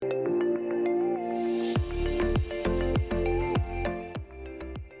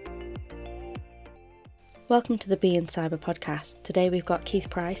Welcome to the Be in Cyber podcast. Today we've got Keith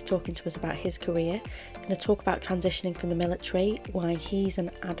Price talking to us about his career. We're going to talk about transitioning from the military, why he's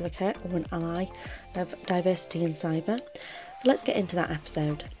an advocate or an ally of diversity in cyber. Let's get into that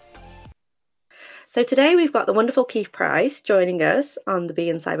episode. So today we've got the wonderful Keith Price joining us on the Be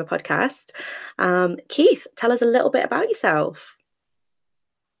in Cyber podcast. Keith, tell us a little bit about yourself.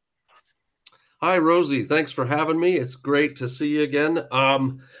 Hi, Rosie. Thanks for having me. It's great to see you again. A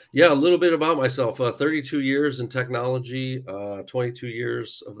little bit about myself. 32 years in technology, 22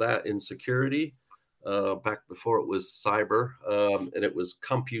 years of that in security, back before it was cyber, and it was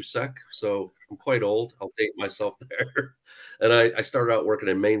CompuSec. So I'm quite old. I'll date myself there. And I started out working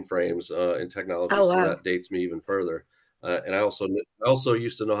in mainframes in technology, Oh, wow. so that dates me even further. And I also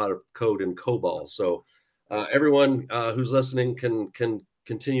used to know how to code in COBOL. So everyone who's listening can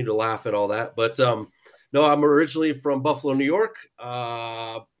continue to laugh at all that. But no, I'm originally from Buffalo, New York.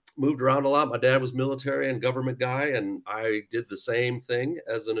 Moved around a lot. My dad was military and government guy, and I did the same thing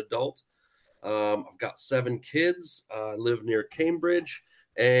as an adult. I've got 7 kids. I live near Cambridge,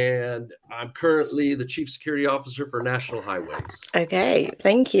 and I'm currently the chief security officer for National Highways. Okay,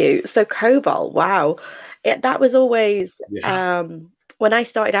 thank you. So COBOL, wow. That was always... when I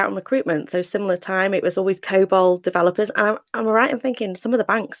started out in recruitment, so similar time, it was always COBOL developers. And I'm right in thinking some of the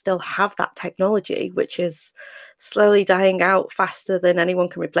banks still have that technology, which is slowly dying out faster than anyone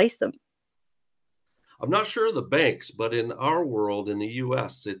can replace them. I'm not sure of the banks, but in our world, in the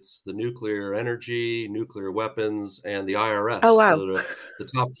U.S., it's the nuclear energy, nuclear weapons, and the IRS. Oh, wow. So the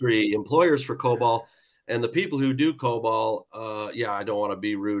top 3 employers for COBOL. And the people who do COBOL, I don't want to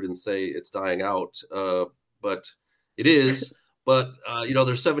be rude and say it's dying out, but it is. But,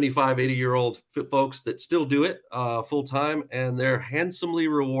 there's 75, 80-year-old folks that still do it full time, and they're handsomely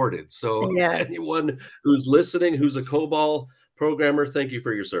rewarded. So anyone who's listening, who's a COBOL programmer, thank you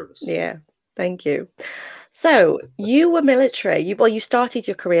for your service. Yeah, thank you. So you were military. You started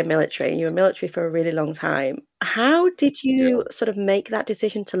your career military. You were military for a really long time. How did you sort of make that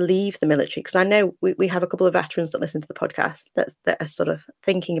decision to leave the military? Because I know we have a couple of veterans that listen to the podcast that are sort of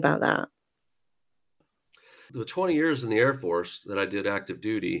thinking about that. The 20 years in the Air Force that I did active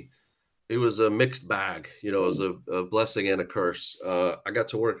duty, it was a mixed bag. It was a blessing and a curse. I got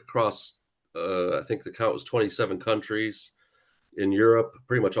to work across, I think the count was 27 countries in Europe,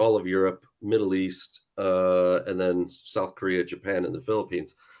 pretty much all of Europe, Middle East, and then South Korea, Japan, and the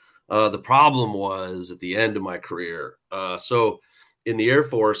Philippines. The problem was at the end of my career. So in the Air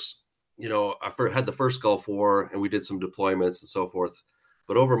Force, I had the first Gulf War, and we did some deployments and so forth.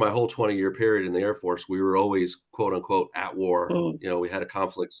 But over my whole 20-year period in the Air Force, we were always, quote unquote, at war. We had a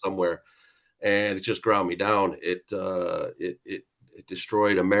conflict somewhere, and it just ground me down. It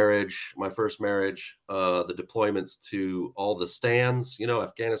destroyed a marriage, my first marriage, the deployments to all the stands,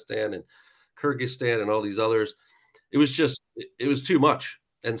 Afghanistan and Kyrgyzstan and all these others. It was too much.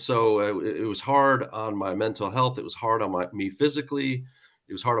 And so it was hard on my mental health. It was hard on me physically.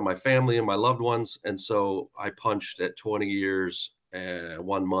 It was hard on my family and my loved ones. And so I punched at 20 years,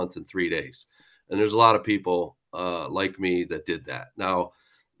 1 month and 3 days. And there's a lot of people like me that did that. Now,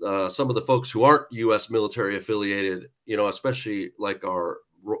 some of the folks who aren't U.S. military affiliated, especially like our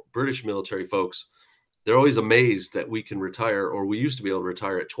British military folks, they're always amazed that we can retire, or we used to be able to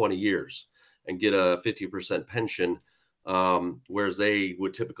retire at 20 years and get a 50% pension, whereas they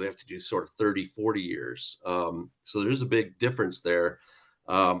would typically have to do sort of 30, 40 years. So there's a big difference there.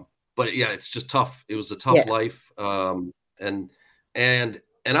 But yeah, it's just tough. It was a tough life. And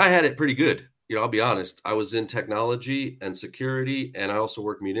I had it pretty good. I'll be honest. I was in technology and security, and I also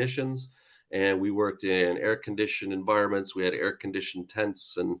worked munitions, and we worked in air-conditioned environments. We had air-conditioned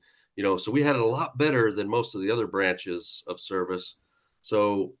tents, and so we had it a lot better than most of the other branches of service.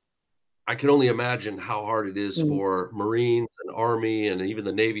 So I can only imagine how hard it is for Marines and Army and even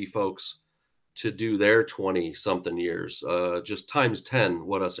the Navy folks to do their 20-something years, just times 10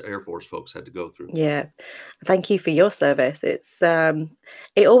 what us Air Force folks had to go through. Yeah. Thank you for your service. It's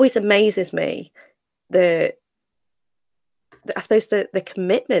it always amazes me I suppose the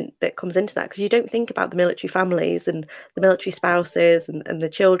commitment that comes into that, because you don't think about the military families and the military spouses and the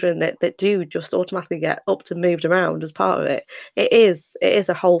children that do just automatically get upped and moved around as part of it. It is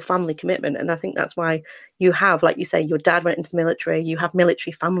a whole family commitment, and I think that's why you have, like you say, your dad went into the military. You have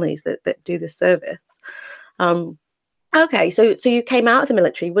military families that do this service. Okay, so you came out of the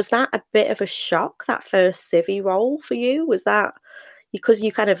military. Was that a bit of a shock, that first civvy role for you? Was that because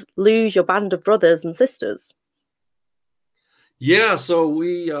you kind of lose your band of brothers and sisters? Yeah, so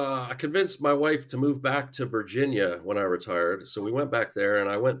I convinced my wife to move back to Virginia when I retired. So we went back there, and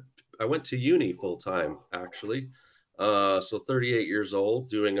I went to uni full time, actually. So 38 years old,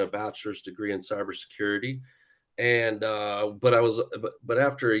 doing a bachelor's degree in cybersecurity. And but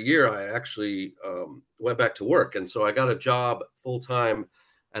after a year, I actually went back to work, and so I got a job full time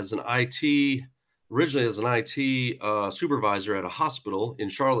as an IT, originally as an IT supervisor at a hospital in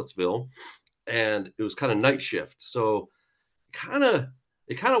Charlottesville, and it was kind of night shift. So kind of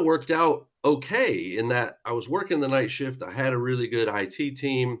it kind of worked out okay in that I was working the night shift. I had a really good IT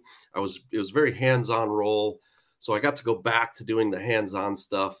team. It was a very hands-on role. So I got to go back to doing the hands-on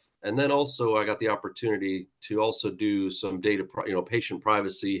stuff. And then also I got the opportunity to also do some patient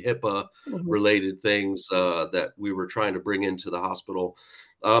privacy, HIPAA Mhm. related things that we were trying to bring into the hospital.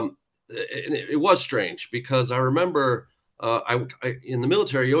 And it was strange because I remember in the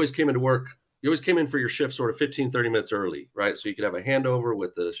military, you always came in for your shift sort of 15, 30 minutes early, right? So you could have a handover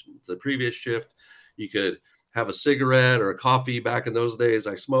with the previous shift. You could have a cigarette or a coffee. Back in those days,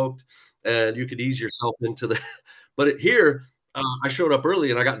 I smoked, and you could ease yourself into the. Here, I showed up early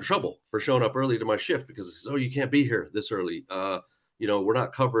and I got in trouble for showing up early to my shift because it says, "Oh, you can't be here this early. We're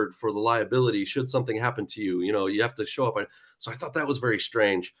not covered for the liability should something happen to you. You have to show up." So I thought that was very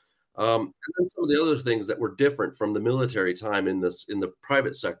strange. And then some of the other things that were different from the military time in the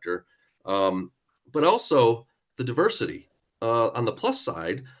private sector, um, but also the diversity. On the plus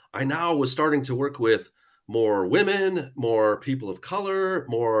side, I now was starting to work with more women, more people of color,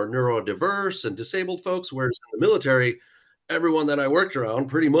 more neurodiverse and disabled folks. Whereas in the military, everyone that I worked around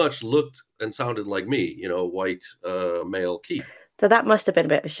pretty much looked and sounded like me, white male Keith. So that must have been a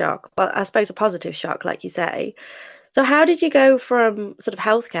bit of a shock, but I suppose a positive shock, like you say. So how did you go from sort of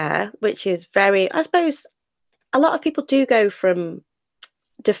healthcare, which is very, I suppose a lot of people do go from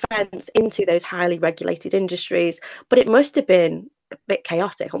defense into those highly regulated industries, but it must have been a bit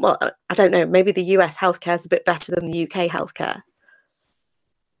chaotic. Well, I don't know, maybe the US healthcare is a bit better than the UK healthcare.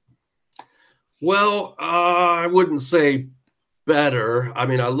 Well, I wouldn't say better. I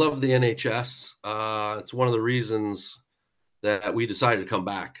mean, I love the NHS. It's one of the reasons that we decided to come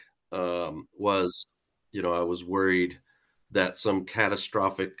back. Was I was worried that some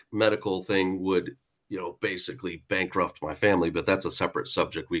catastrophic medical thing would basically bankrupt my family, but that's a separate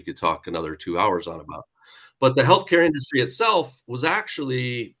subject we could talk another 2 hours on about. But the healthcare industry itself was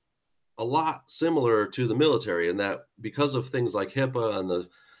actually a lot similar to the military in that because of things like HIPAA and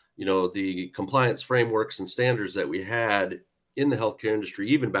the compliance frameworks and standards that we had in the healthcare industry,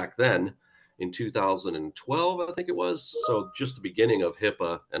 even back then in 2012, I think it was. So just the beginning of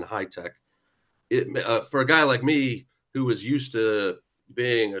HIPAA and high tech. For a guy like me who was used to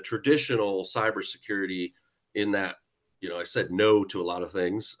being a traditional cybersecurity in that, I said no to a lot of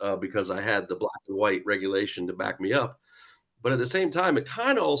things because I had the black and white regulation to back me up. But at the same time, it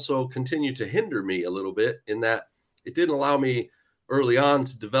kind of also continued to hinder me a little bit in that it didn't allow me early on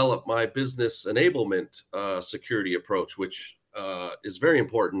to develop my business enablement security approach, which is very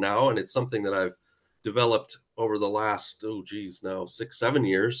important now. And it's something that I've developed over the last, now 6, 7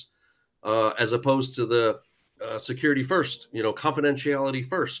 years, as opposed to the security first, confidentiality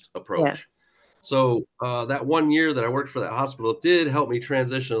first Yeah. approach. So that 1 year that I worked for that hospital did help me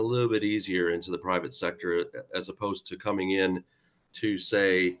transition a little bit easier into the private sector as opposed to coming in to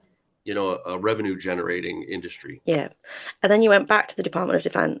say, a revenue generating industry. Yeah. And then you went back to the Department of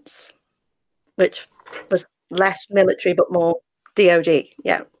Defense, which was less military but more DOD.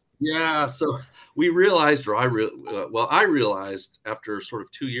 Yeah. Yeah, so we realized, or I realized after sort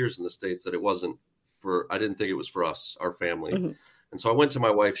of 2 years in the States that I didn't think it was for us, our family. Hmm. And so I went to my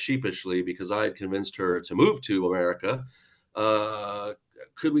wife sheepishly because I had convinced her to move to America. Uh,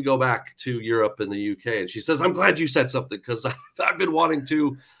 could we go back to Europe and the UK? And she says, I'm glad you said something because I've been wanting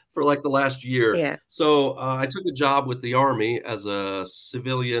to for like the last year. Yeah. So I took a job with the Army as a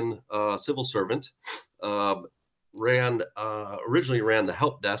civil servant. Um, Originally ran the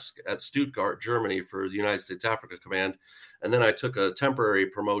help desk at Stuttgart, Germany for the United States Africa Command, and then I took a temporary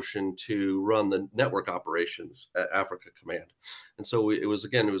promotion to run the network operations at Africa Command. And so it was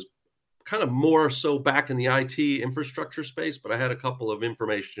kind of more so back in the IT infrastructure space, but I had a couple of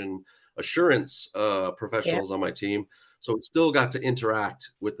information assurance Yeah. professionals on my team. So we still got to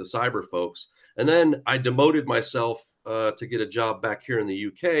interact with the cyber folks. And then I demoted myself to get a job back here in the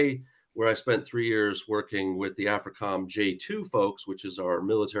UK, where I spent 3 years working with the AFRICOM J2 folks, which is our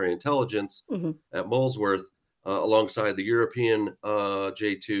military intelligence Hmm. at Molesworth, alongside the European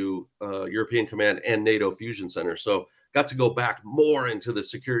J2, European Command, and NATO Fusion Center. So got to go back more into the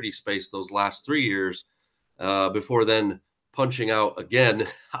security space those last 3 years before then punching out again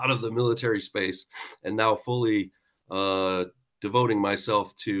out of the military space and now fully devoting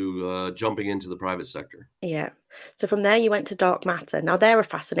myself to jumping into the private sector. Yeah. So from there you went to DarkMatter. Now they're a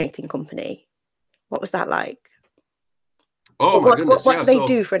fascinating company. What was that like? Oh my goodness, What yeah, do they so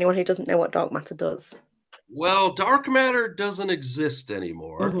do for anyone who doesn't know what dark matter does? well, dark matter doesn't exist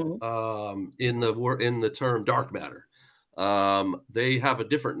anymore, Hmm. in the term dark matter. They have a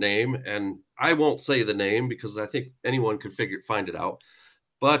different name, and I won't say the name because I think anyone could find it out.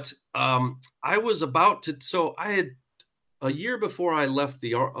 But, I was about to so I had a year before I left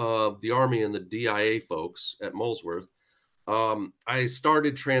the Army and the DIA folks at Molesworth, I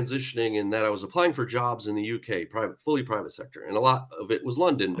started transitioning in that I was applying for jobs in the UK, fully private sector, and a lot of it was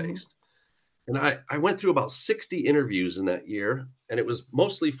London Hmm. based. And I went through about 60 interviews in that year, and it was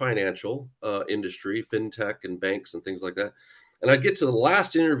mostly financial industry, fintech, and banks and things like that. And I'd get to the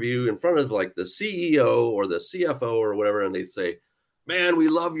last interview in front of like the CEO or the CFO or whatever, and they'd say, "Man, we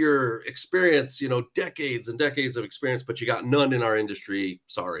love your experience, decades and decades of experience, but you got none in our industry.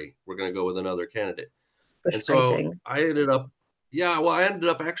 Sorry, we're going to go with another candidate." And so Frustrating. I ended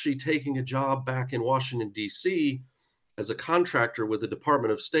up actually taking a job back in Washington, D.C. as a contractor with the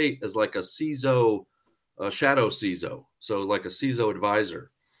Department of State as like a CISO, shadow CISO. So like a CISO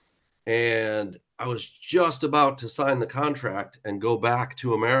advisor. And I was just about to sign the contract and go back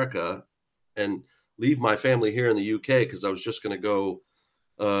to America and leave my family here in the UK because I was just going to go,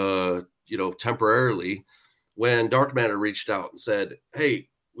 temporarily when Dark Matter reached out and said, "Hey,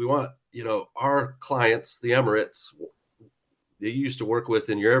 we want, our clients, the Emirates, that you used to work with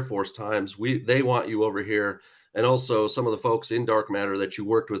in your Air Force times, they want you over here. And also some of the folks in dark matter that you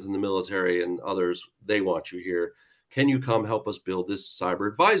worked with in the military and others, they want you here. Can you come help us build this cyber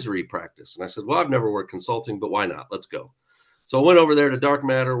advisory practice?" And I said, "Well, I've never worked consulting, but why not? Let's go." So I went over there to dark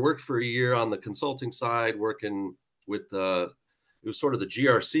matter, worked for a year on the consulting side, working with it was sort of the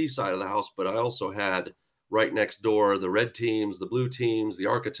GRC side of the house, but I also had right next door the red teams, the blue teams, the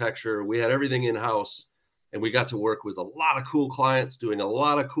architecture. We had everything in house, and we got to work with a lot of cool clients doing a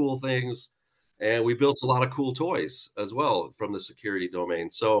lot of cool things, and we built a lot of cool toys as well from the security domain.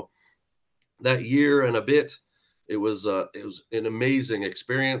 So that year and a bit, it was an amazing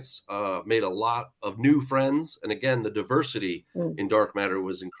experience. Made a lot of new friends, and again, the diversity Mm. in dark matter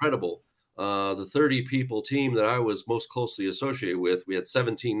was incredible. The 30 people team that I was most closely associated with, we had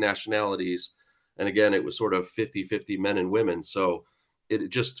 17 nationalities, and again, it was sort of 50-50 men and women. So it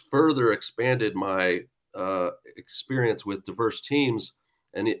just further expanded my experience with diverse teams,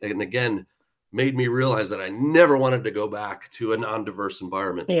 and again made me realize that I never wanted to go back to a non-diverse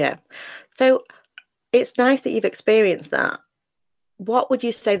environment. Yeah. So it's nice that you've experienced that. What would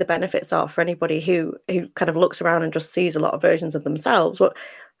you say the benefits are for anybody who kind of looks around and just sees a lot of versions of themselves? What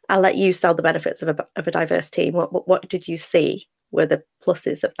I'll let you sell the benefits of a diverse team. What did you see were the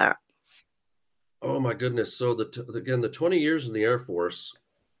pluses of that? Oh my goodness! So again, the 20 years in the Air Force,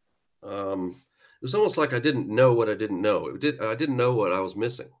 it was almost like I didn't know what I didn't know. I didn't know what I was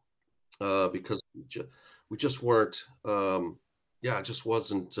missing because we just weren't. Yeah, I just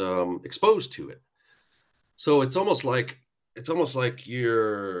wasn't exposed to it. So it's almost like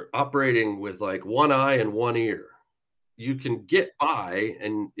you're operating with like one eye and one ear. You can get by,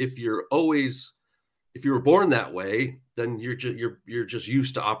 and if you were born that way, then you're just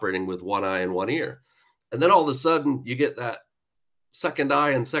used to operating with one eye and one ear. And then all of a sudden you get that second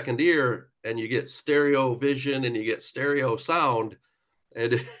eye and second ear, and you get stereo vision and you get stereo sound,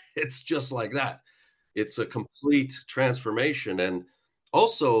 and it's just like that. It's a complete transformation. And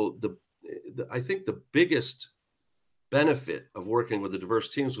also I think the biggest benefit of working with the diverse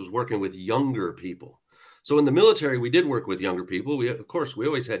teams was working with younger people. So in the military, we did work with younger people. Of course, we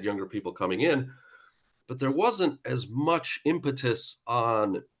always had younger people coming in, but there wasn't as much impetus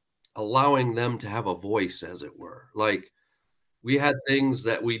on allowing them to have a voice, as it were. Like we had things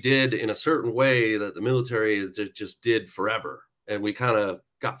that we did in a certain way that the military just did forever, and we kind of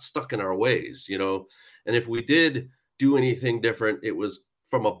got stuck in our ways. And if we did do anything different, it was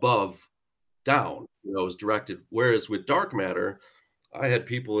from above down. It was directed. Whereas with dark matter, I had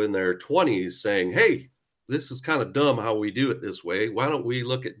people in their 20s saying, "Hey, this is kind of dumb how we do it this way. Why don't we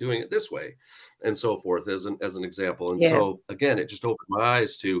look at doing it this way?" And so forth, as an example. And Yeah. so again, it just opened my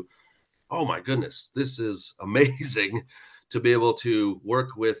eyes to, oh my goodness, this is amazing to be able to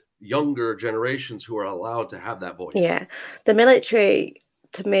work with younger generations who are allowed to have that voice. Yeah. The military,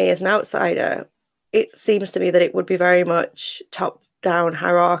 to me as an outsider, it seems to me that it would be very much top down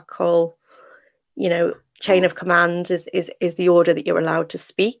hierarchical, chain Mm, of command is the order that you're allowed to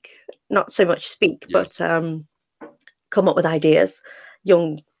speak. Not so much speak, but yes. come up with ideas.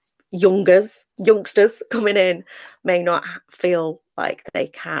 Youngsters coming in may not feel like they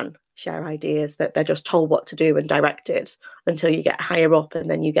can share ideas, that they're just told what to do and directed until you get higher up and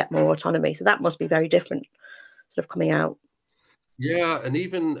then you get more autonomy. So that must be very different sort of coming out. Yeah, and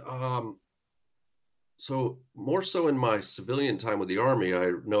even So more so in my civilian time with the Army,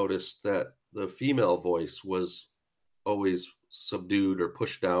 I noticed that the female voice was always subdued or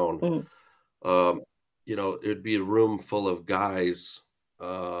pushed down. Mm, Um, it'd be a room full of guys,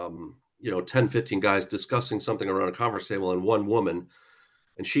 10, 15 guys discussing something around a conference table, and one woman,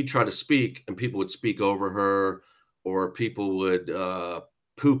 and she'd try to speak, and people would speak over her, or people would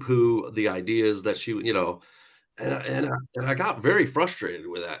poo-poo the ideas that and I got very frustrated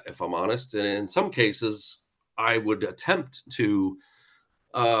with that, if I'm honest. And in some cases, I would attempt to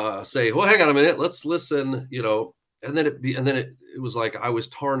say, "Well, hang on a minute, let's listen," and then it was like I was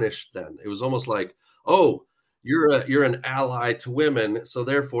tarnished then. It was almost like, "Oh, you're an ally to women, so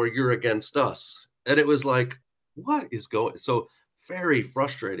therefore you're against us." And it was like, "What is going?" So very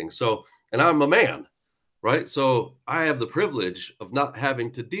frustrating. So, and I'm a man, right? So I have the privilege of not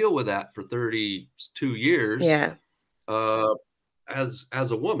having to deal with that for 32 years yeah, uh,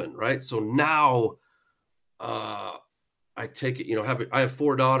 as a woman, right? So now uh, I take it, I have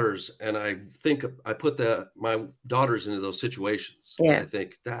 4 daughters, and I think I put my daughters into those situations, and I yeah,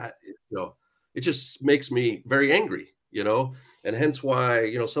 think that, it just makes me very angry, and hence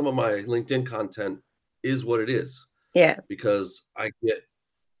why, some of my LinkedIn content is what it is, yeah. because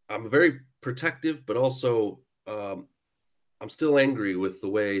I'm very protective, but also, I'm still angry with the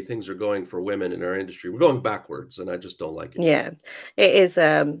way things are going for women in our industry. We're going backwards, and I just don't like it. Yeah, it is.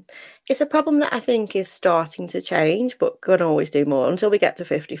 It's a problem that I think is starting to change, but can always do more. Until we get to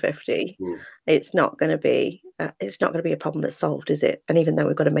 50-50, Mm, it's not going to be. It's not going to be a problem that's solved, is it? And even though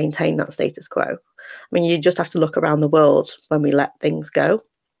we've got to maintain that status quo, I mean, you just have to look around the world when we let things go.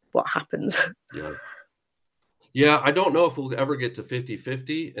 What happens? yeah. Yeah, I don't know if we'll ever get to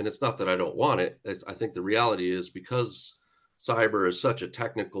 50-50, and it's not that I don't want it. I think the reality is because cyber is such a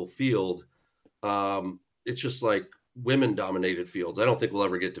technical field, it's just like women-dominated fields. I don't think we'll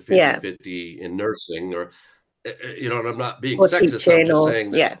ever get to Yeah, 50-50 in nursing and I'm not being or sexist, I'm teaching, just or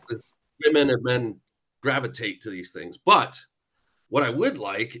saying yeah, it's women and men gravitate to these things. But what I would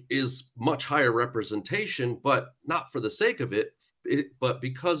like is much higher representation, but not for the sake of but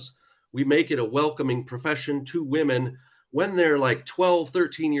because we make it a welcoming profession to women when they're like 12,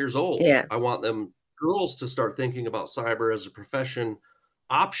 13 years old. yeah, I want girls to start thinking about cyber as a profession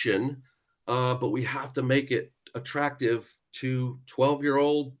option, but we have to make it attractive to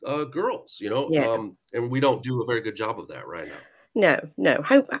 12-year-old girls, yeah. and we don't do a very good job of that right now. No, no.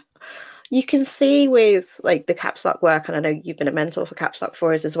 How you can see with like the caps lock work, and I know you've been a mentor for caps lock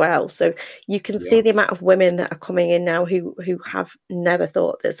for us as well. So you can see Yeah, the amount of women that are coming in now who have never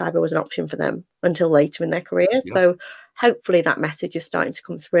thought that cyber was an option for them until later in their career. yeah, So hopefully that message is starting to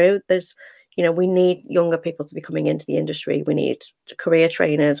come through. We need younger people to be coming into the industry. We need career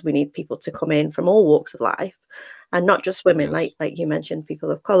trainers. We need people to come in from all walks of life, and not just women, yes. like you mentioned,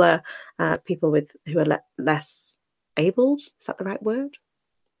 people of color, people who are less abled. Is that the right word?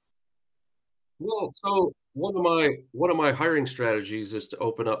 Well, so one of my hiring strategies is to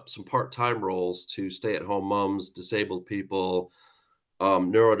open up some part-time roles to stay-at-home moms, disabled people,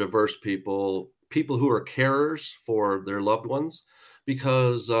 neurodiverse people, people who are carers for their loved ones,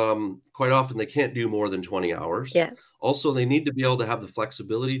 because quite often they can't do more than 20 hours. Yeah, Also, they need to be able to have the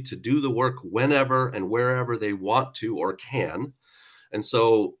flexibility to do the work whenever and wherever they want to or can. And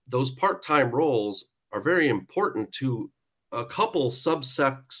so those part-time roles are very important to a couple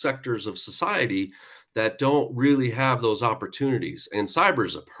subsectors of society that don't really have those opportunities. And cyber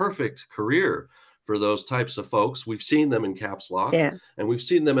is a perfect career for those types of folks. We've seen them in Caps Lock, yeah. and we've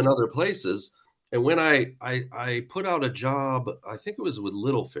seen them in other places. And when I put out a job, I think it was with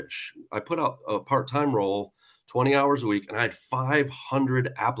Little Fish. I put out a part-time role, 20 hours a week, and I had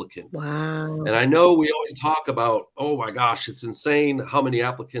 500 applicants. And Wow. I know we always talk about, oh my gosh, it's insane how many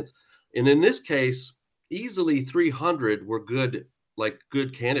applicants. And in this case, easily 300 were good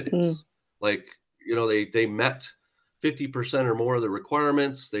Mm, candidates. Like, they met 50% or more of the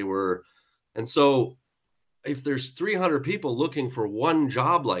requirements. And so if there's 300 people looking for one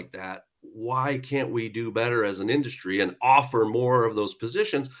job like that, why can't we do better as an industry and offer more of those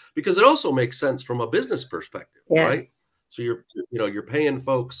positions? Because it also makes sense from a business perspective, yeah, right? So you're paying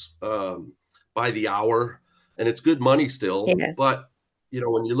folks by the hour, and it's good money still. yeah, But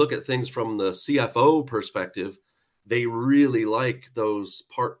when you look at things from the CFO perspective, they really like those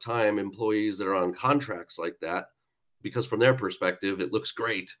part-time employees that are on contracts like that, because from their perspective, it looks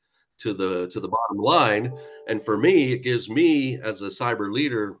great to the bottom line. And for me, it gives me as a cyber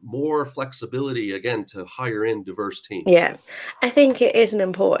leader more flexibility again to hire in diverse teams. yeah. I think it is an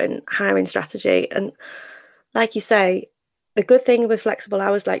important hiring strategy. And like you say, the good thing with flexible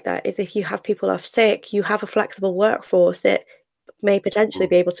hours like that is if you have people off sick, you have a flexible workforce that may potentially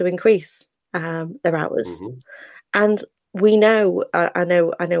Mm, be able to increase. their hours. Mhm. And we know, I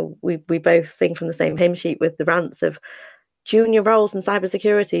know we both sing from the same hymn sheet with the rants of junior roles in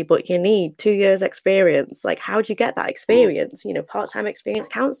cybersecurity, but you need 2 years experience. Like, how do you get that Mm. experience? Part-time experience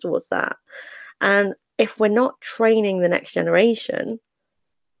counts towards that. And if we're not training the next generation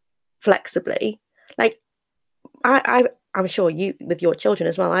flexibly, like I'm sure you with your children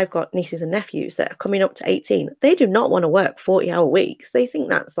as well. I've got nieces and nephews that are coming up to 18. They do not want to work 40-hour weeks. They think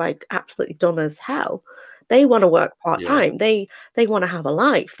that's like absolutely dumb as hell. They want to work part Yeah. time. They want to have a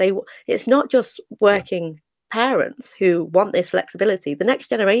life. It's not just Yeah. working parents who want this flexibility. The next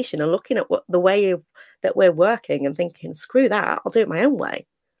generation are looking at what the way that we're working and thinking, screw that, I'll do it my own way.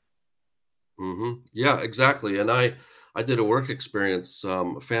 Mhm. Yeah, exactly, and I did a work experience,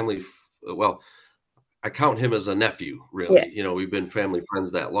 well, I count him as a nephew, Yeah. really. We've been family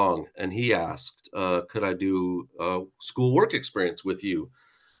friends that long, and he asked, "Could I do a school work experience with you?"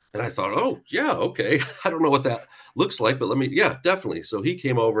 And I thought, "Oh, yeah, okay." I don't know what that looks like, but yeah, definitely. So he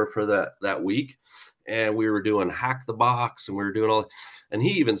came over for that week, and we were doing hack the box, and we were doing and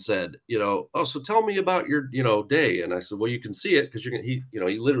he even said, "Oh, so tell me about your, day." And I said, "Well, you can see it because you're gonna." He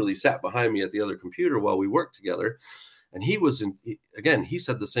literally sat behind me at the other computer while we worked together, and again, he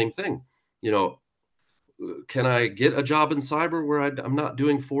said the same thing. You know, can I get a job in cyber where I'm not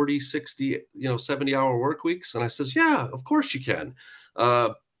doing 40, 60, 70-hour work weeks? And I says, yeah, of course you can.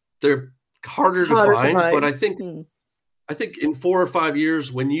 Uh, they're harder to Harder to find, but find. I think in 4 or 5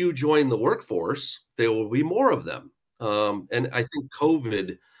 years, when you join the workforce, there will be more of them. And I think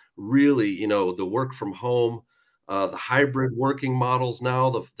COVID really, the work from home, the hybrid working models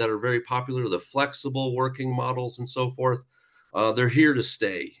now that are very popular, the flexible working models and so forth, they're here to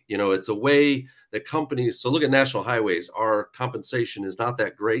stay. It's a way that companies, so look at national highways, our compensation is not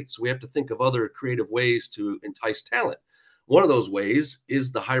that great. So we have to think of other creative ways to entice talent. One of those ways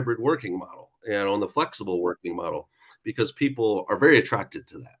is the hybrid working model, and the flexible working model, because people are very attracted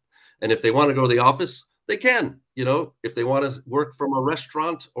to that. And if they want to go to the office, they can. If they want to work from a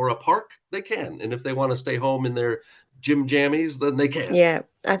restaurant or a park, they can. And if they want to stay home in their gym jammies, then they can. Yeah,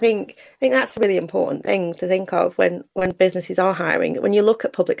 I think that's a really important thing to think of when businesses are hiring. When you look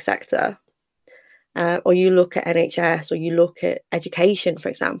at public sector, or you look at NHS, or you look at education, for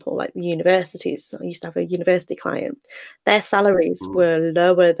example, like the universities. I used to have a university client. Their salaries Mhm, were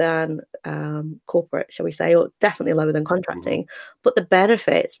lower than corporate, shall we say, or definitely lower than mhm. contracting. But the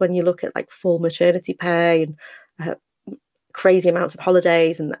benefits, when you look at like full maternity pay and uh, crazy amounts of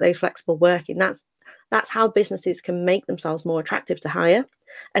holidays and those flexible working, that's how businesses can make themselves more attractive to hire,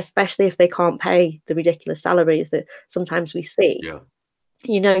 especially if they can't pay the ridiculous salaries that sometimes we see. Yeah.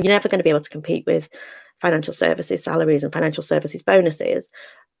 You're never going to be able to compete with financial services salaries and financial services bonuses,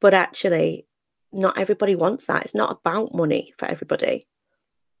 but actually not everybody wants that. It's not about money for everybody.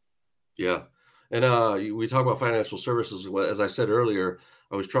 Yeah. And we talk about financial services. As I said earlier,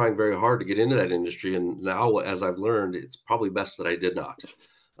 I was trying very hard to get into that industry. And now, as I've learned, it's probably best that I did not.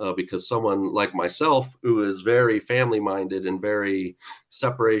 Because someone like myself, who is very family minded and very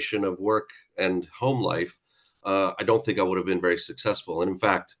separation of work and home life, I don't think I would have been very successful. And in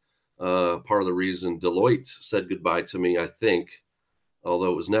fact, part of the reason Deloitte said goodbye to me, I think,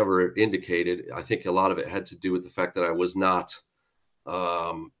 although it was never indicated, I think a lot of it had to do with the fact that I was not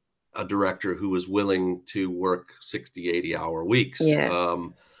um, a director who was willing to work 60, 80-hour weeks. Yeah,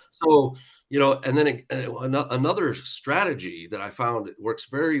 So, and then another strategy that I found works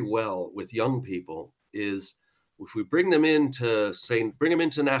very well with young people is if we bring them into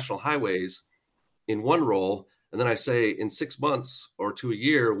national highways in one role, and then I say in 6 months or to a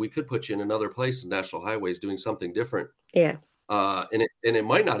year, we could put you in another place in national highways doing something different, yeah, and it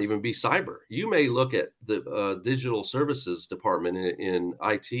might not even be cyber. You may look at the digital services department in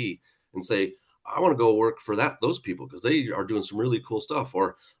IT and say, "I want to go work for those people because they are doing some really cool stuff,"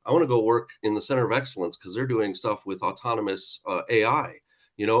 or "I want to go work in the Center of Excellence because they're doing stuff with autonomous AI."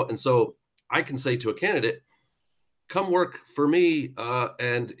 And so I can say to a candidate, "Come work for me,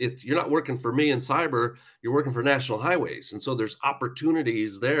 and if you're not working for me in cyber, you're working for national highways." And so there's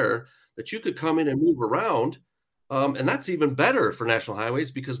opportunities there that you could come in and move around, and that's even better for national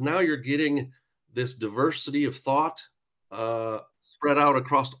highways because now you're getting this diversity of thought spread out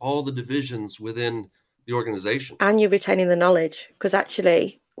across all the divisions within the organization. and you're retaining the knowledge, because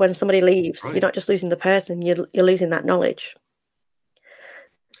actually when somebody leaves, you're Right. not just losing the person, you're losing that knowledge.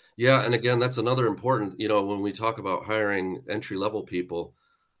 Yeah, and again, that's another important, when we talk about hiring entry level people,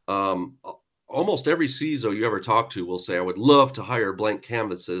 almost every CISO you ever talk to will say, "I would love to hire blank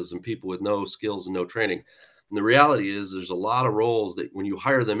canvases and people with no skills and no training." And the reality is, there's a lot of roles that when you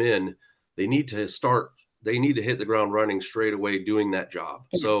hire them in, they need to start, they need to hit the ground running straight away doing that job.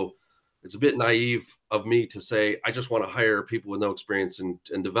 Yeah. So it's a bit naive of me to say I just want to hire people with no experience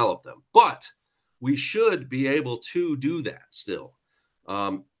and develop them. But we should be able to do that still,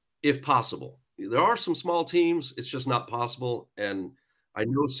 um, if possible. There are some small teams; it's just not possible. And I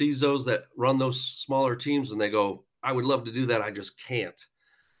know CISOs that run those smaller teams, and they go, "I would love to do that, I just can't."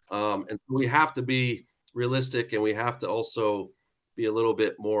 And we have to be realistic, and we have to also be a little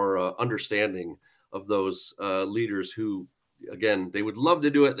bit more understanding of those leaders who, again, they would love to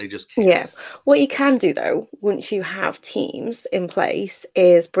do it, they just can't. Yeah. What you can do though, once you have teams in place,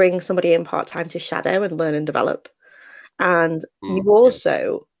 is bring somebody in part-time to shadow and learn and develop. And you Yes.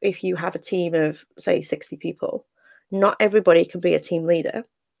 also, if you have a team of, say, 60 people, not everybody can be a team leader.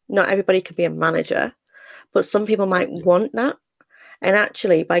 Not everybody can be a manager, but some people might Yeah. want that. And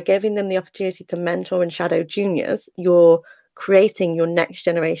actually, by giving them the opportunity to mentor and shadow juniors, you're creating your next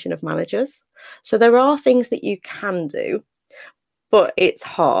generation of managers. So there are things that you can do, but it's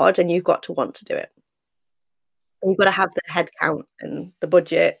hard and you've got to want to do it. And you've got to have the head count and the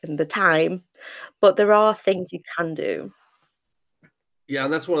budget and the time, but there are things you can do. Yeah,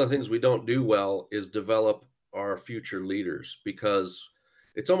 and that's one of the things we don't do well is develop our future leaders, because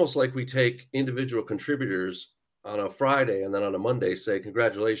it's almost like we take individual contributors on a Friday and then on a Monday say,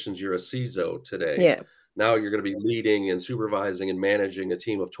 "Congratulations, you're a CISO today. Yeah, Now you're going to be leading and supervising and managing a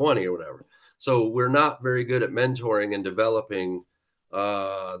team of 20 or whatever." So we're not very good at mentoring and developing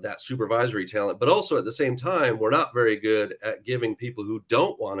that supervisory talent, but also at the same time, we're not very good at giving people who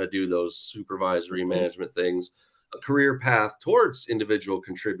don't want to do those supervisory mm, management things a career path towards individual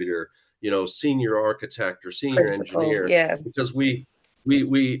contributor, senior architect or senior principle. engineer, Yeah, because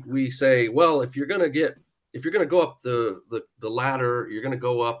we say, well, if you're going to go up the ladder, you're going to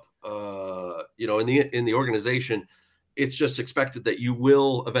go up, in the organization, it's just expected that you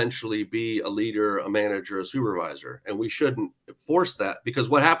will eventually be a leader, a manager, a supervisor, and we shouldn't force that, because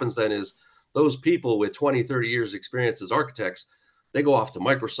what happens then is those people with 20, 30 years experience as architects, they go off to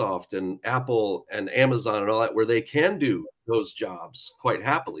Microsoft and Apple and Amazon and all that, where they can do those jobs quite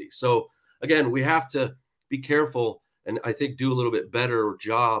happily. So again, we have to be careful and I think do a little bit better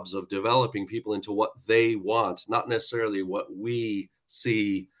jobs of developing people into what they want, not necessarily what we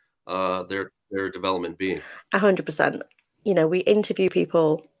see their development being. 100%. We interview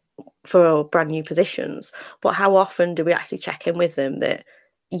people for brand new positions, but how often do we actually check in with them that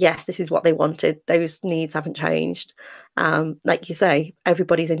yes, this is what they wanted, those needs haven't changed? Like you say,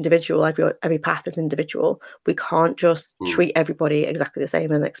 everybody's individual, every path is individual. We can't just Hmm. treat everybody exactly the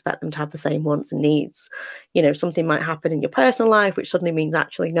same and expect them to have the same wants and needs. Something might happen in your personal life which suddenly means,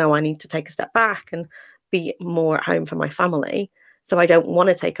 actually, no, I need to take a step back and be more at home for my family, so I don't want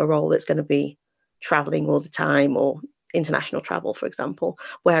to take a role that's going to be traveling all the time, or international travel, for example.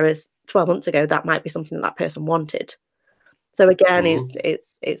 Whereas 12 months ago, that might be something that person wanted. So again, Hmm.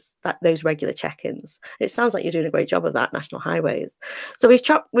 it's that those regular check-ins. It sounds like you're doing a great job of that, national highways. So we've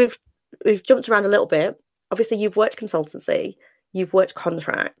jumped around a little bit. Obviously, you've worked consultancy, you've worked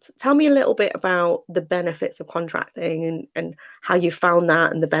contract. Tell me a little bit about the benefits of contracting, and how you found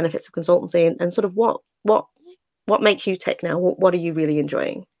that, and the benefits of consultancy, and sort of what makes you tick now. What are you really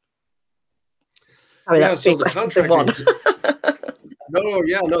enjoying? Sorry, Yeah, that's so three the questions in contracting one. no,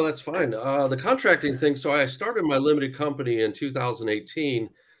 yeah, no, that's fine. The contracting thing, so I started my limited company in 2018,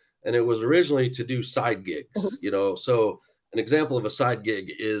 and it was originally to do side gigs, Mhm. So an example of a side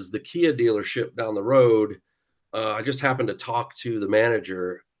gig is the Kia dealership down the road. I just happened to talk to the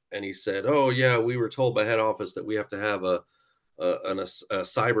manager, and he said, "Oh, yeah, we were told by head office that we have to have a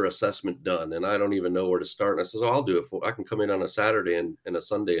cyber assessment done, and I don't even know where to start." And I says, "Oh, I'll do it for. I can come in on a Saturday and a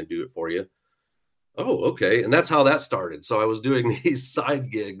Sunday and do it for you." Oh, okay. And that's how that started. So I was doing these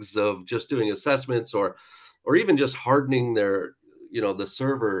side gigs of just doing assessments, or even just hardening their, the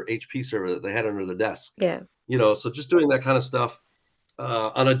server, HP server that they had under the desk. Yeah. So just doing that kind of stuff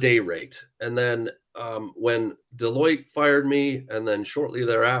on a day rate. And then when Deloitte fired me, and then shortly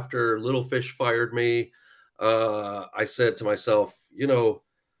thereafter, Little Fish fired me, I said to myself,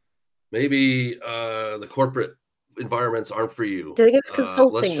 maybe the corporate environments aren't for you. Do you think it was Let's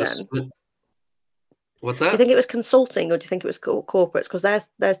consulting just, then? what's Do you that? think it was consulting, or do you think it was corporates? Because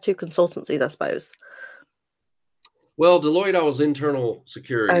there's two consultancies, I suppose. Well, Deloitte, I was internal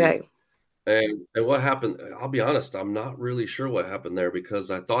security, Okay. and what happened, I'll be honest, I'm not really sure what happened there, because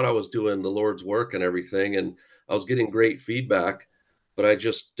I thought I was doing the Lord's work and everything, and I was getting great feedback, but I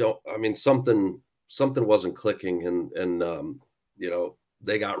just don't, I mean, something wasn't clicking, and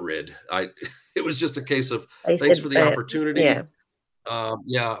they got rid. I it was just a case of They thanks for didn't the fit. Yeah. opportunity.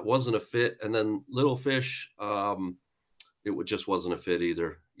 Yeah, it wasn't a fit, and then Little Fish, just wasn't a fit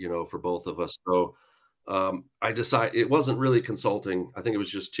either, for both of us. So I decided it wasn't really consulting. I think it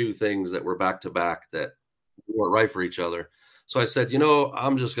was just two things that were back to back that weren't right for each other. So I said,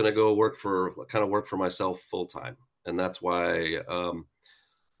 I'm just going to go work for myself full time. And that's why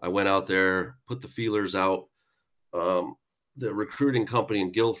I went out there, put the feelers out. Um, the recruiting company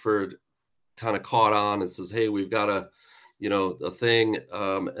in Guilford kind of caught on and says, "Hey, we've got a thing."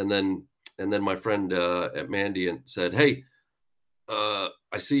 And then my friend at Mandiant said, "Hey,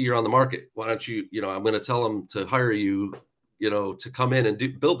 I see you're on the market. Why don't you, I'm going to tell them to hire you, to come in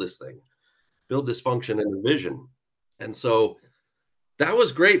and build this thing, build this function and vision." And so that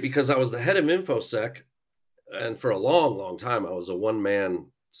was great because I was the head of InfoSec, and for a long, long time, I was a one-man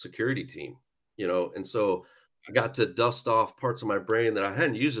security team, and so I got to dust off parts of my brain that I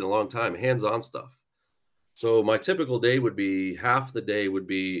hadn't used in a long time, hands-on stuff. So my typical day would be half the day would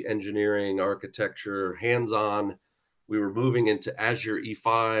be engineering, architecture, hands-on. We were moving into Azure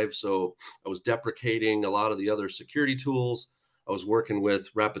E5, so I was deprecating a lot of the other security tools. I was working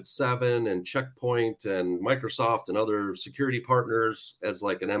with Rapid7 and Checkpoint and Microsoft and other security partners as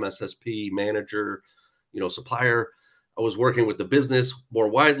like an MSSP manager, supplier. I was working with the business more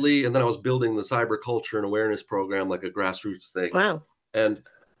widely, and then I was building the cyber culture and awareness program like a grassroots thing. Wow. And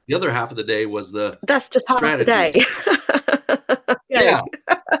the other half of the day was the That's just half the day. strategies. Okay. Yeah,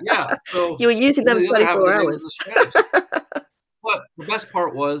 yeah. So You were using them the other half of 24 the day was hours. the strategy. But the best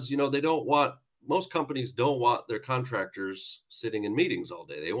part was, most companies don't want their contractors sitting in meetings all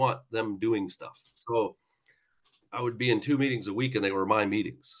day. They want them doing stuff. So I would be in 2 meetings a week and they were my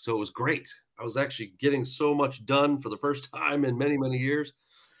meetings. So it was great. I was actually getting so much done for the first time in many, many years.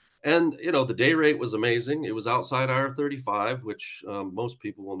 And, the day rate was amazing. It was outside IR35, which most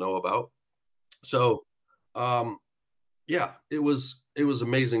people will know about. So, yeah, it was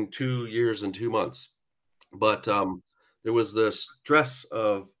amazing 2 years and 2 months. But there was the stress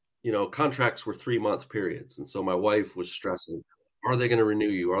of, contracts were 3-month periods. And so my wife was stressing, are they going to renew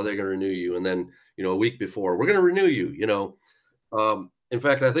you? Are they going to renew you? And then, a week before, we're going to renew you. In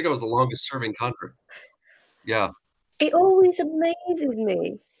fact, I think I was the longest serving contract. Yeah. It always amazes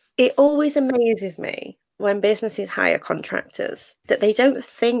me. It always amazes me when businesses hire contractors that they don't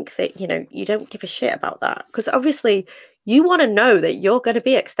think that, you don't give a shit about that. Because obviously you want to know that you're going to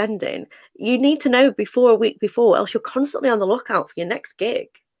be extending. You need to know before a week before, else you're constantly on the lookout for your next gig.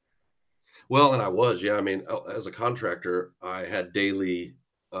 Well, and I was, yeah. I mean, as a contractor, I had daily,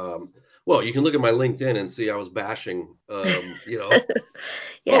 well, you can look at my LinkedIn and see I was bashing, oh,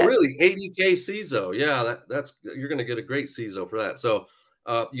 Yeah. really? 80K CISO. Yeah, that's you're gonna get a great CISO for that. So,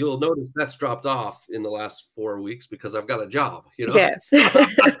 you'll notice that's dropped off in the last 4 weeks because I've got a job. Yeah.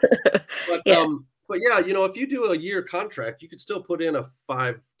 But, Yeah. yeah, if you do a year contract, you could still put in a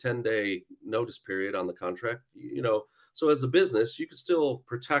 5-10 day notice period on the contract. So as a business, you could still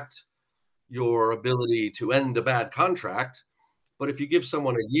protect your ability to end a bad contract. But if you give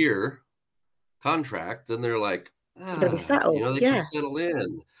someone a year contract, then they're like, You're going to be settled. they can Yeah. settle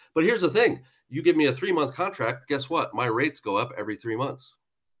in. But here's the thing, you give me a 3-month contract, guess what? My rates go up every 3 months.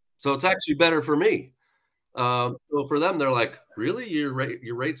 So it's actually better for me. So for them, they're like, really? Your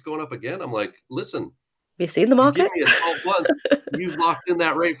rate's going up again? I'm like, listen, Have you seen the you give market? me a 12 months, you've locked in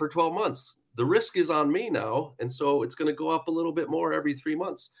that rate for 12 months. The risk is on me now. And so it's going to go up a little bit more every 3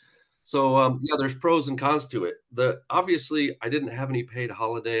 months. So yeah, there's pros and cons to it. Obviously I didn't have any paid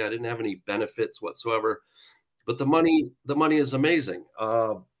holiday. I didn't have any benefits whatsoever, but the money is amazing.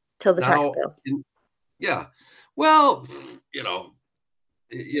 Till the tax Now, bill. yeah, well, you know,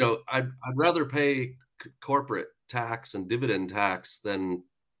 I'd rather pay corporate tax and dividend tax than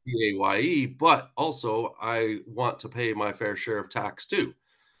PAYE, but also I want to pay my fair share of tax too,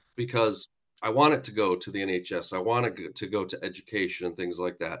 because I want it to go to the NHS. I want it to go to education and things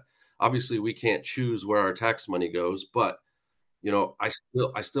like that. Obviously, we can't choose where our tax money goes, but I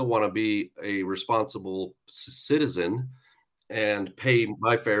still want to be a responsible citizen and pay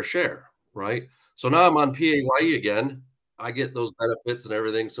my fair share, right? So now I'm on PAYE again. I get those benefits and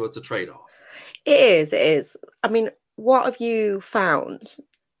everything, so it's a trade-off. It is. It is. I mean, what have you found?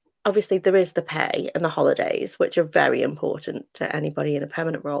 Obviously, there is the pay and the holidays, which are very important to anybody in a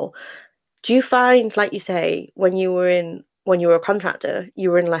permanent role. Do you find, like you say, when you were a contractor,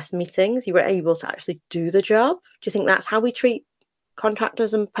 you were in less meetings, you were able to actually do the job? Do you think that's how we treat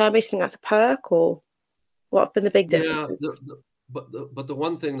contractors and permies? Do you think that's a perk, or what have been the big Yeah, differences? but the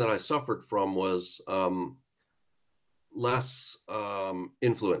one thing that I suffered from was less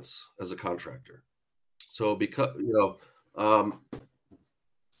influence as a contractor. So because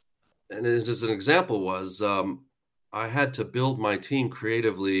and as just an example was I had to build my team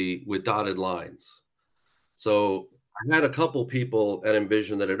creatively with dotted lines. So I had a couple people at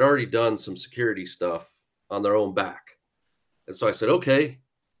Envision that had already done some security stuff on their own back. And so I said, okay,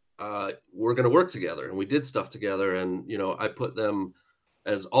 we're going to work together. And we did stuff together. And, I put them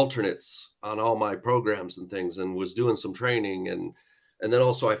as alternates on all my programs and things, and was doing some training. And then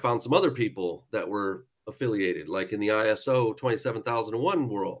also I found some other people that were affiliated, like in the ISO 27001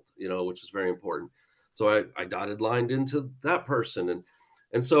 world, which is very important. So I dotted lined into that person.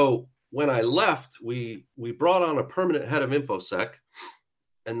 And so when I left, we brought on a permanent head of InfoSec.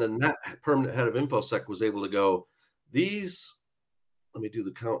 And then that permanent head of InfoSec was able to go, let me do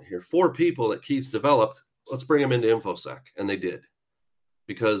the count here, 4 people that Keith's developed, let's bring them into InfoSec. And they did,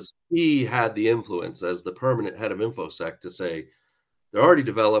 because he had the influence as the permanent head of InfoSec to say, they're already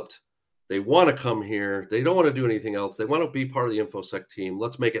developed. They want to come here. They don't want to do anything else. They want to be part of the InfoSec team.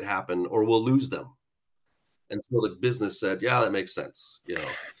 Let's make it happen or we'll lose them. And so the business said, yeah, that makes sense.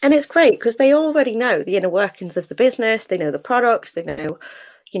 And it's great because they already know the inner workings of the business. They know the products. They know,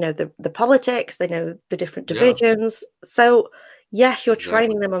 the politics. They know the different divisions. Yeah. So yes, you're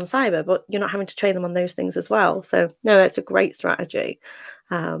training them on cyber, but you're not having to train them on those things as well. So no, that's a great strategy.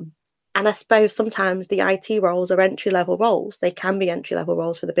 And I suppose sometimes the IT roles are entry-level roles. They can be entry-level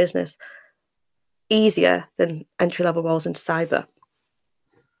roles for the business, easier than entry-level roles into cyber.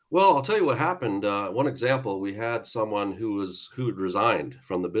 Well, I'll tell you what happened. One example, we had someone who had resigned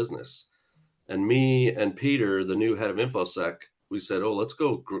from the business, and me and Peter, the new head of InfoSec, we said, "Oh, let's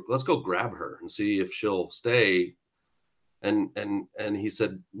go grab her and see if she'll stay." And he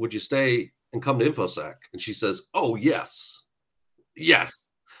said, "Would you stay and come to InfoSec?" And she says, "Oh, yes.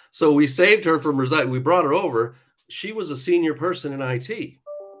 Yes." So we saved her from resigning. We brought her over. She was a senior person in IT.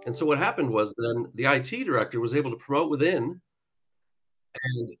 And so what happened was then the IT director was able to promote within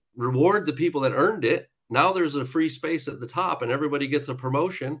and reward the people that earned it. Now there's a free space at the top and everybody gets a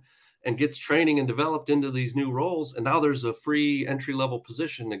promotion and gets training and developed into these new roles. And now there's a free entry-level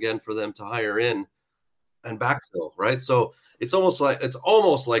position again for them to hire in and backfill, right? So it's almost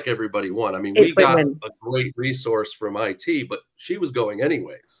like everybody won. I mean, we got a great resource from IT, but she was going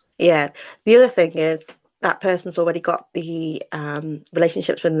anyways. Yeah. The other thing is that person's already got the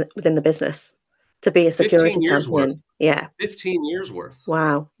relationships within the business to be a security 15 years champion. Worth. Yeah. 15 years worth.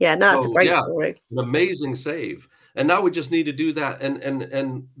 Wow. Yeah, no, that's a great story. An amazing save. And now we just need to do that.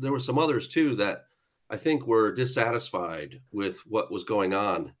 And there were some others too that I think were dissatisfied with what was going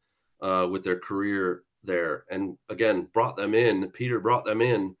on with their career there. And again, Peter brought them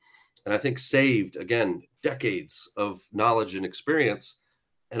in, and I think saved, again, decades of knowledge and experience,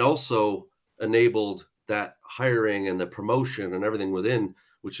 and also enabled that hiring and the promotion and everything within,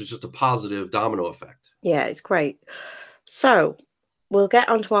 which is just a positive domino effect. Yeah, it's great. So we'll get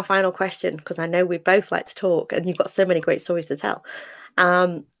on to our final question, because I know we both like to talk and you've got so many great stories to tell.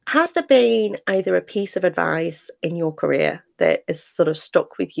 Has there been either a piece of advice in your career that is sort of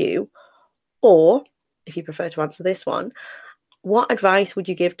stuck with you? Or, if you prefer to answer this one, what advice would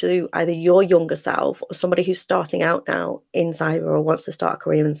you give to either your younger self or somebody who's starting out now in cyber or wants to start a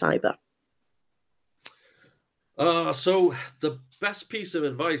career in cyber? So the best piece of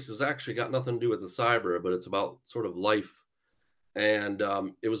advice has actually got nothing to do with the cyber, but it's about sort of life. And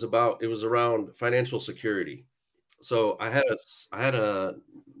it was around financial security. So I had an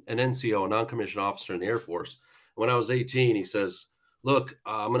NCO, a non-commissioned officer in the Air Force. When I was 18, he says, "Look,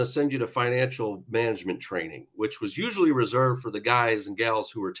 I'm going to send you to financial management training," which was usually reserved for the guys and gals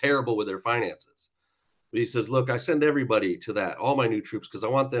who were terrible with their finances. But he says, "Look, I send everybody to that, all my new troops, because I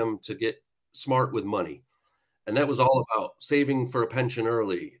want them to get smart with money." And that was all about saving for a pension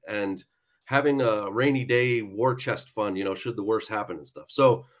early and having a rainy day war chest fund, should the worst happen and stuff.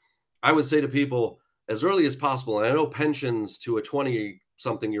 So I would say to people as early as possible, and I know pensions to a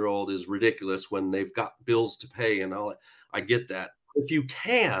 20-something-year-old is ridiculous when they've got bills to pay and all. I get that. If you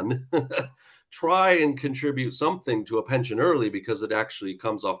can, try and contribute something to a pension early, because it actually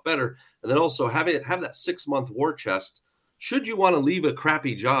comes off better. And then also have that 6-month war chest. Should you want to leave a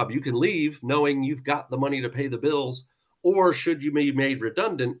crappy job, you can leave knowing you've got the money to pay the bills. Or should you be made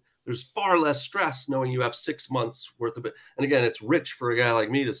redundant, there's far less stress knowing you have 6 months worth of it. And again, it's rich for a guy like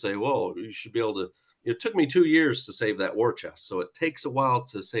me to say, well, you should be able to. It took me 2 years to save that war chest, so it takes a while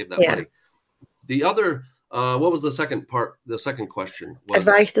to save that money. The other, what was the second part? The second question was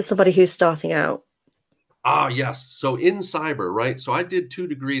advice to somebody who's starting out. Yes. So in cyber, right? So I did 2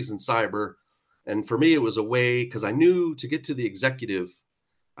 degrees in cyber. And for me, it was a way, because I knew to get to the executive,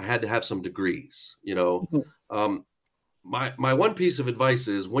 I had to have some degrees, Mm-hmm. My one piece of advice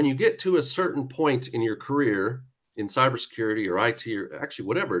is, when you get to a certain point in your career in cybersecurity or IT, or actually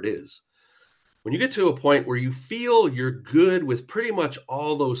whatever it is, when you get to a point where you feel you're good with pretty much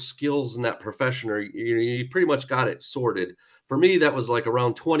all those skills in that profession, or you pretty much got it sorted. For me, that was like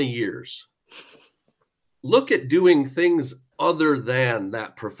around 20 years. Look at doing things other than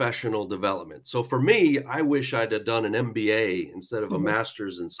that professional development. So for me, I wish I'd have done an MBA instead of a Mhm.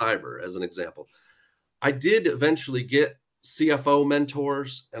 master's in cyber, as an example. I did eventually get CFO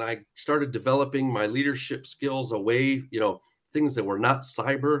mentors, and I started developing my leadership skills away, things that were not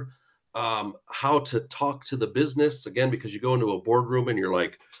cyber, how to talk to the business again, because you go into a boardroom and you're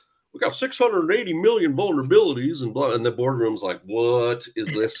like, we got 680 million vulnerabilities and blah. And the boardroom's like, what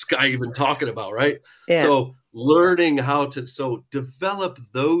is this guy even talking about? Right. Yeah. So learning how to develop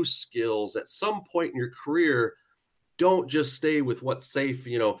those skills at some point in your career. Don't just stay with what's safe,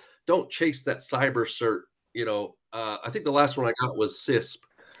 don't chase that cyber cert. I think the last one I got was CISP,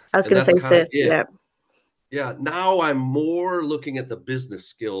 I was and going to that's say kind of sis. it. Yeah. Yeah, now I'm more looking at the business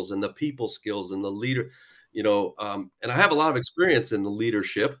skills and the people skills and the leader, and I have a lot of experience in the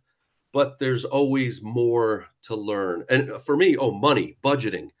leadership, but there's always more to learn. And for me, money,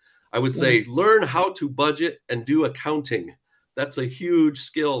 budgeting. I would Yeah. say learn how to budget and do accounting. That's a huge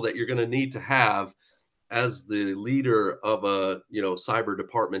skill that you're going to need to have as the leader of a, cyber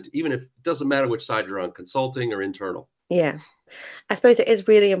department, even if it doesn't matter which side you're on, consulting or internal. Yeah. I suppose it is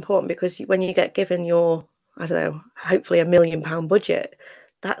really important because when you get given your, I don't know, hopefully £1 million budget,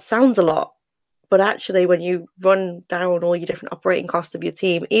 that sounds a lot. But actually, when you run down all your different operating costs of your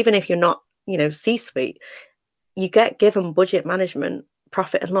team, even if you're not, C-suite, you get given budget management,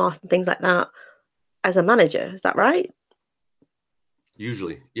 profit and loss, and things like that as a manager. Is that right?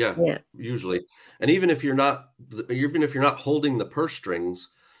 Usually, yeah, Yeah. usually. And even if you're not holding the purse strings,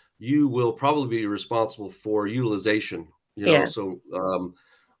 you will probably be responsible for utilization, Yeah. so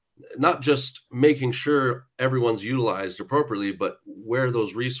not just making sure everyone's utilized appropriately, but where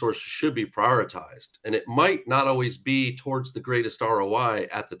those resources should be prioritized. And it might not always be towards the greatest ROI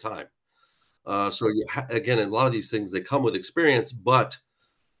at the time. So again, a lot of these things, they come with experience, but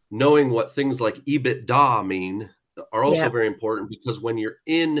knowing what things like EBITDA mean are also Yeah. very important, because when you're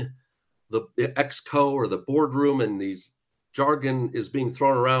in the exco or the boardroom and these jargon is being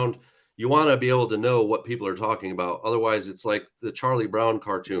thrown around, you want to be able to know what people are talking about. Otherwise, it's like the Charlie Brown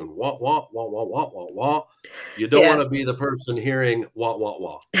cartoon, wah, wah, wah, wah, wah, wah, wah. You don't Yeah. want to be the person hearing wah, wah,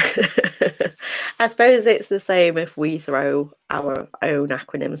 wah. I suppose it's the same if we throw our own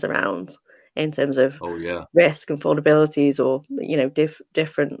acronyms around in terms of Oh, yeah. risk and vulnerabilities, or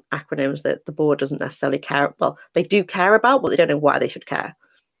different acronyms that the board doesn't necessarily care. Well, they do care about, but they don't know why they should care.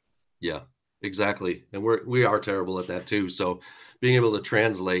 Yeah, exactly. And we are terrible at that too. So being able to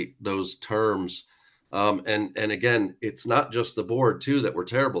translate those terms, and again, it's not just the board too that we're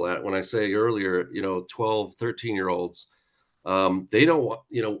terrible at. When I say earlier, 12, 13-year-olds, they don't want,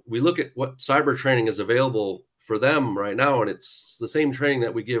 we look at what cyber training is available for them right now, and it's the same training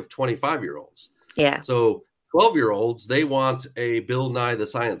that we give 25-year-olds. Yeah. So 12-year-olds, they want a Bill Nye the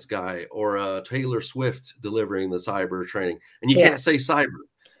Science Guy or a Taylor Swift delivering the cyber training. And you Yeah. can't say cyber.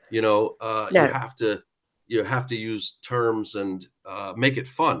 You No. have to use terms and make it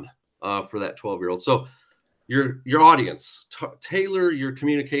fun for that 12-year-old. So your audience, tailor your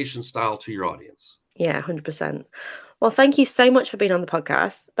communication style to your audience. Yeah, 100%. Well, thank you so much for being on the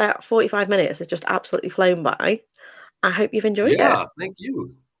podcast. That 45 minutes has just absolutely flown by. I hope you've enjoyed it. Yeah, thank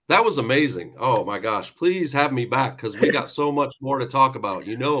you. That was amazing. Oh my gosh, please have me back, because we got so much more to talk about.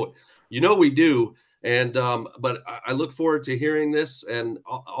 We do. And but I look forward to hearing this and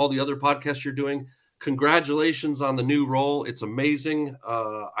all the other podcasts you're doing. Congratulations on the new role. It's amazing.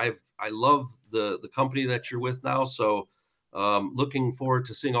 I love the company that you're with now. So looking forward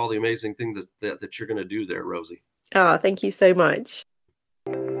to seeing all the amazing things that you're going to do there, Rosie. Oh, thank you so much.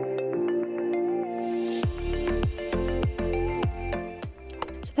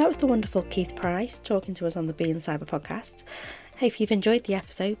 So that was the wonderful Keith Price talking to us on the Being Cyber podcast. Hey, if you've enjoyed the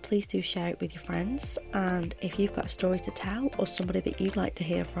episode, please do share it with your friends. And if you've got a story to tell or somebody that you'd like to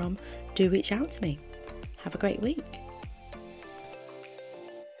hear from, do reach out to me. Have a great week.